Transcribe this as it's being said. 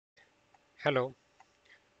Hello.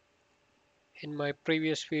 In my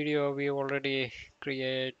previous video, we already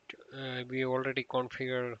configured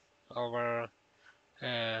our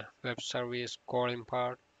web service calling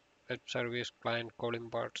part, web service client calling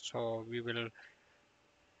part. So we will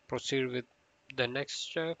proceed with the next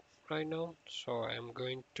step right now. So I'm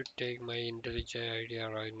going to take my IntelliJ idea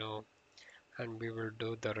right now, and we will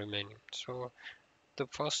do the remaining. So the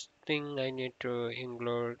first thing I need to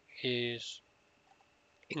include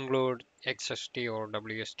XST or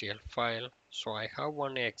WSTL file. So I have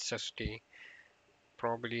one XST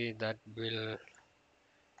probably that will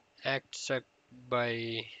accept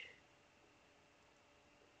by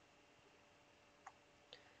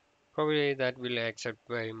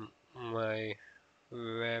my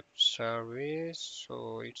web service,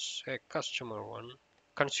 so it's a consumer one.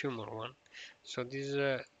 So this is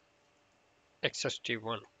a XST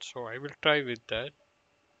one, so I will try with that.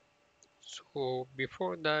 So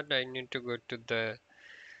before that I need to go to the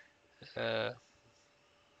uh,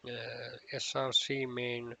 src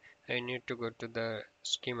main. I need to go to the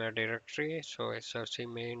schema directory, so src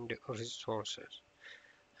main resources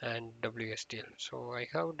and WSTL. So I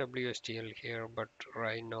have WSTL here, but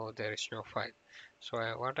right now there is no file. So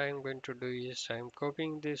what I'm going to do is I'm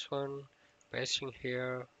copying this one, pasting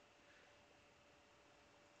here,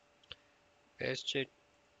 paste it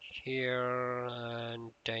here,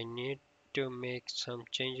 and I need to make some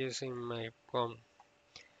changes in my POM.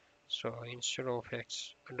 So instead of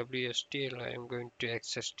WSTL, I'm going to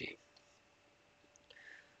XST,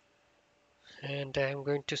 and I'm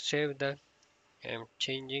going to save that. I'm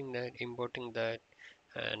changing that, importing that,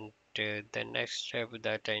 and the next step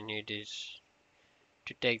that I need is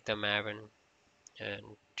to take the Maven, and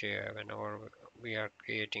whenever we are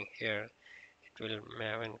creating here, it will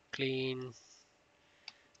Maven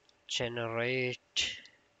generate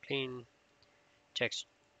clean text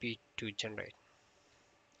p to generate.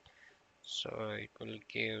 So it will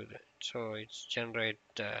give, so it's generate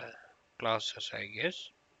the classes, I guess.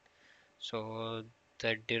 So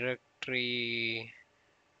the directory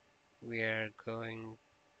we are going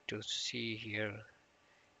to see here,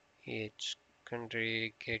 it's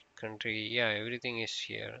country, get country, yeah, everything is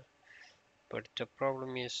here. But the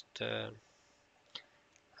problem is the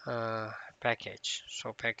uh, package.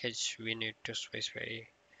 So package we need to specify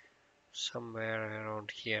somewhere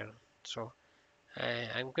around here. So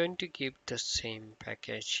I'm going to keep the same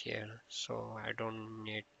package here, so I don't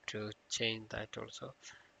need to change that also.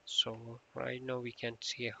 So right now we can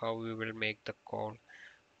see how we will make the call.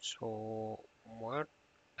 So what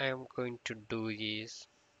I am going to do is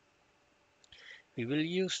we will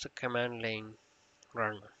use the command line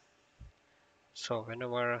run. So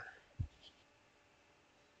whenever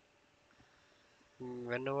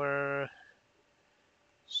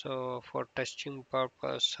so for testing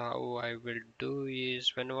purpose, how I will do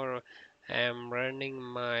is whenever I am running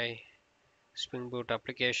my Spring Boot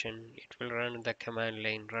application, it will run the command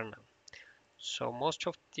line runner. So most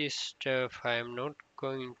of this stuff I am not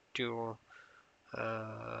going to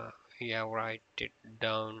yeah, write it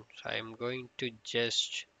down. So I am going to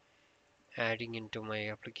just adding into my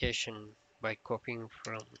application by copying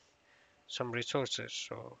from some resources.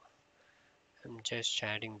 So I'm just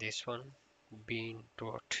adding this one bean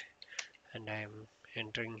dot, and I'm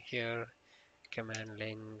entering here command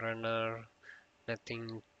line runner,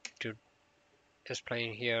 nothing to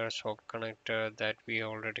explain here. Soft connector that we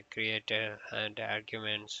already created, and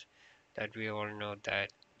arguments that we all know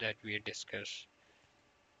that we discussed.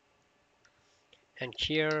 And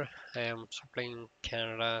here I am supplying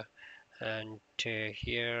Canada, and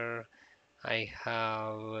here I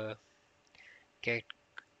have get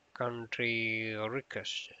country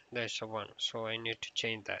request. That's the one, so I need to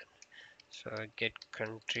change that. So get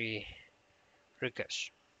country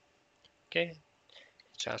request. Okay,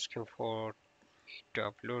 it's asking for to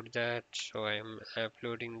upload that, so I am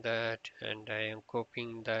uploading that, and I am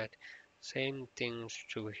copying that same things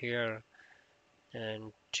to here,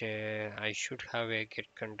 and I should have a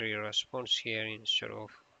get country response here instead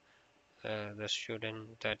of the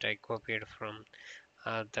student that I copied from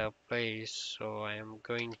other place. So I am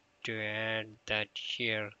going to add that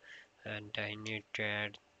here, and I need to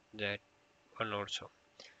add that one also.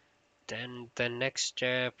 Then the next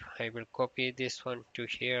step, I will copy this one to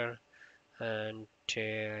here, and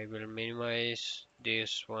I will minimize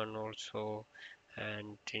this one also,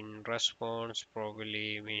 and in response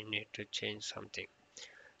probably we need to change something.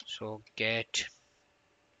 So get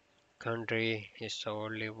country is the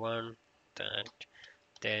only one,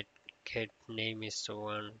 that get name is the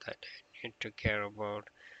one that I need to care about,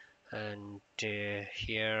 and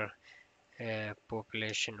here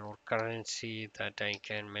population or currency that I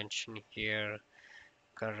can mention here,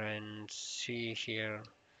 currency here,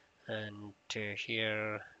 and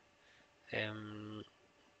here I'm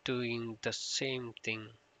doing the same thing,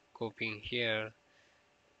 copying here,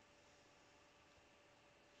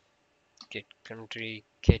 get country,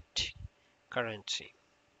 get currency.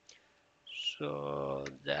 So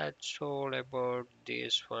that's all about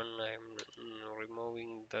this one. I'm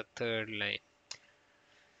removing the third line,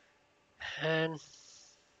 and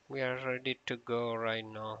we are ready to go right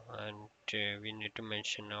now, and we need to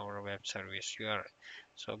mention our web service URL.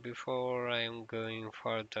 So before I'm going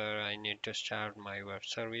further, I need to start my web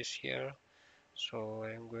service here. So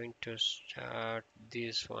I'm going to start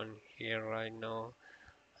this one here right now,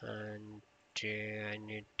 and I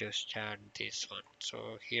need to start this one.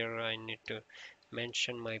 So here I need to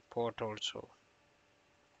mention my port also.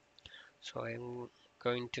 So I'm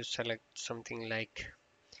going to select something like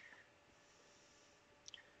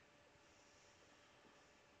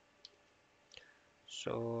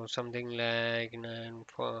something like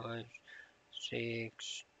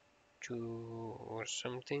 956 or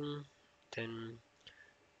something, then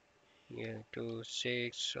yeah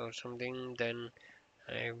 26 or something, then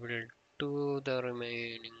I will do the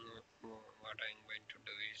remaining. What I'm going to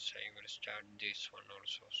do is I will start this one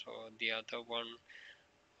also. So the other one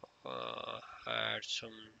had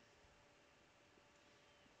some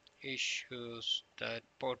issues, that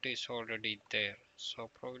port is already there, so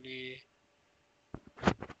probably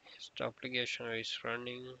the application is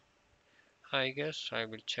running. I guess I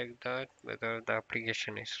will check that whether the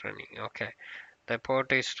application is running. Okay, the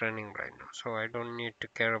port is running right now, so I don't need to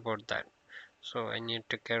care about that. So I need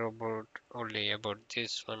to care about only about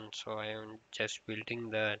this one, so I am just building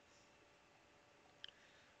that.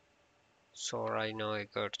 So right now I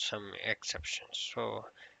got some exceptions, so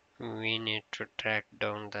we need to track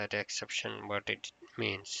down that exception, what it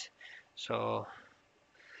means. So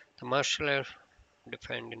the marshaller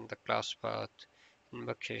defined in the class path,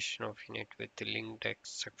 invocation of init with the linked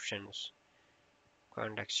exceptions,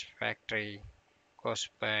 context factory, caused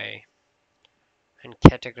by, and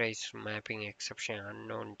categorize mapping exception,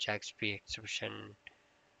 unknown Jaxby exception,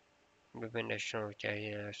 implementation of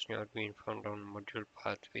JIA has not been found on module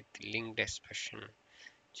path with linked expression.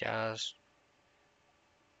 Just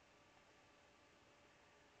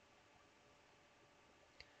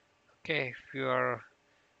okay, if you are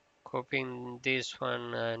copying this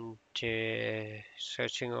one and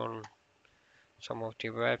searching on some of the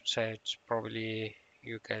websites, probably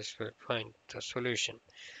you guys will find the solution.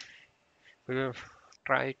 We will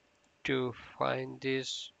try to find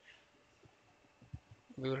this.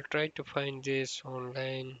 We will try to find this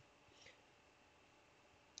online.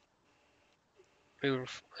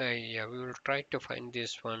 Yeah, we will try to find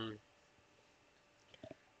this one,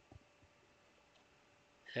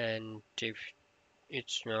 and if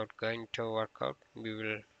it's not going to work out, we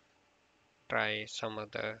will try some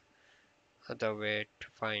other way to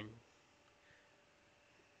find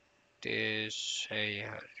this.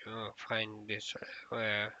 Find this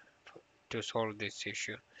to solve this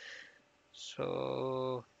issue.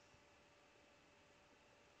 So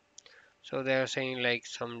they are saying like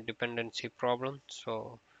some dependency problem.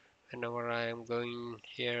 So whenever I am going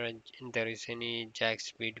here and there is any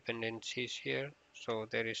Jaxb dependencies here, so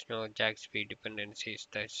there is no Jaxb dependencies.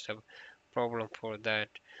 That's the problem for that.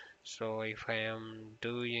 So if I am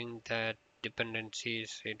doing that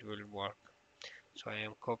dependencies, it will work. So I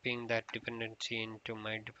am copying that dependency into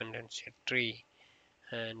my dependency tree,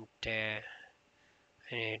 and I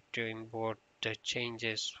need to import the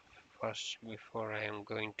changes first before I am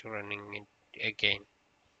going to running it again.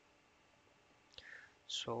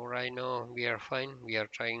 So right now we are fine. We are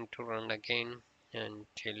trying to run again, and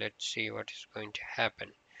let's see what is going to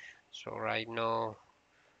happen. So right now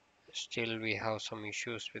still we have some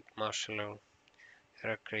issues with marshaller. We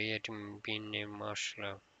are creating bean name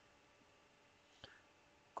marshaller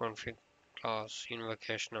config class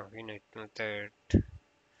invocation of init method.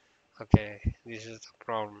 Okay, this is the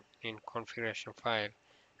problem in configuration file.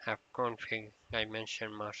 Have config, I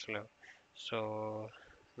mentioned marshaller. So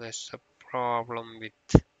that's the problem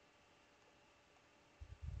with.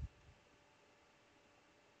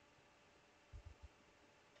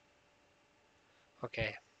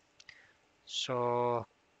 Okay, so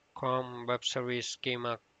com web service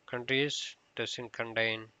schema countries doesn't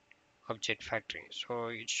contain object factory, so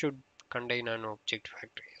it should contain an object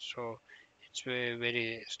factory. So it's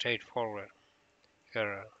very straightforward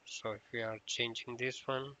error. So if we are changing this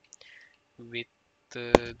one with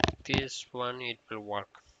this one, it will work.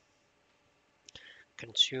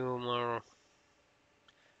 Consumer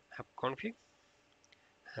app config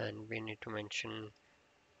and we need to mention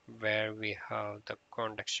where we have the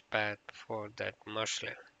context path for that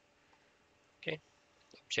marshaller. Okay,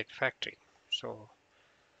 object factory. So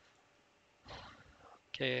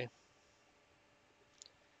okay,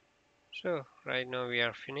 so right now we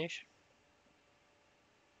are finished.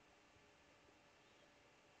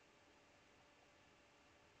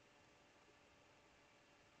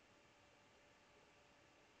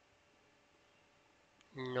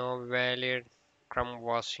 No valid crumb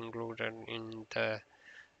was included in the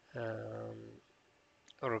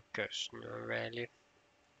request. No valid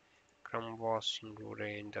crumb was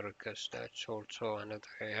included in the request. That's also another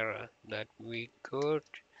error that we could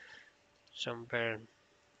somewhere.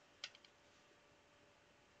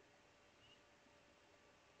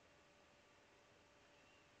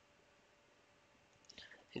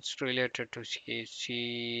 It's related to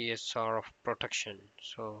CSR of protection.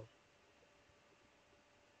 So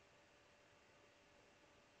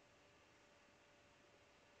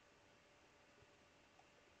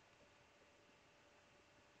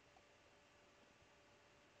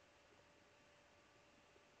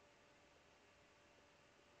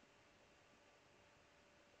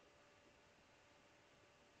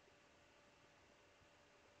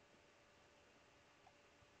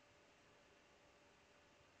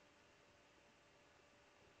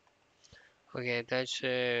okay, that's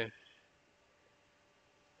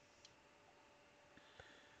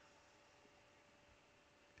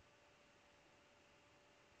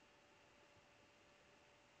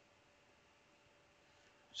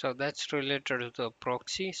related to the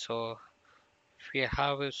proxy. So if we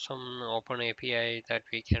have some open API that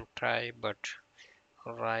we can try, but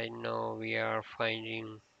right now we are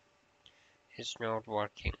finding it's not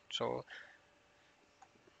working. So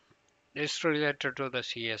it's related to the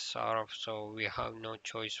CSR, so we have no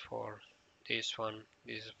choice for this one.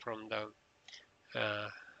 This is uh,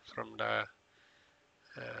 from the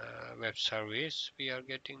web service. We are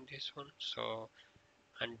getting this one. So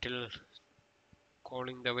until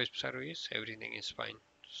calling the web service, everything is fine.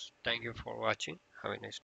 Thank you for watching. Have a nice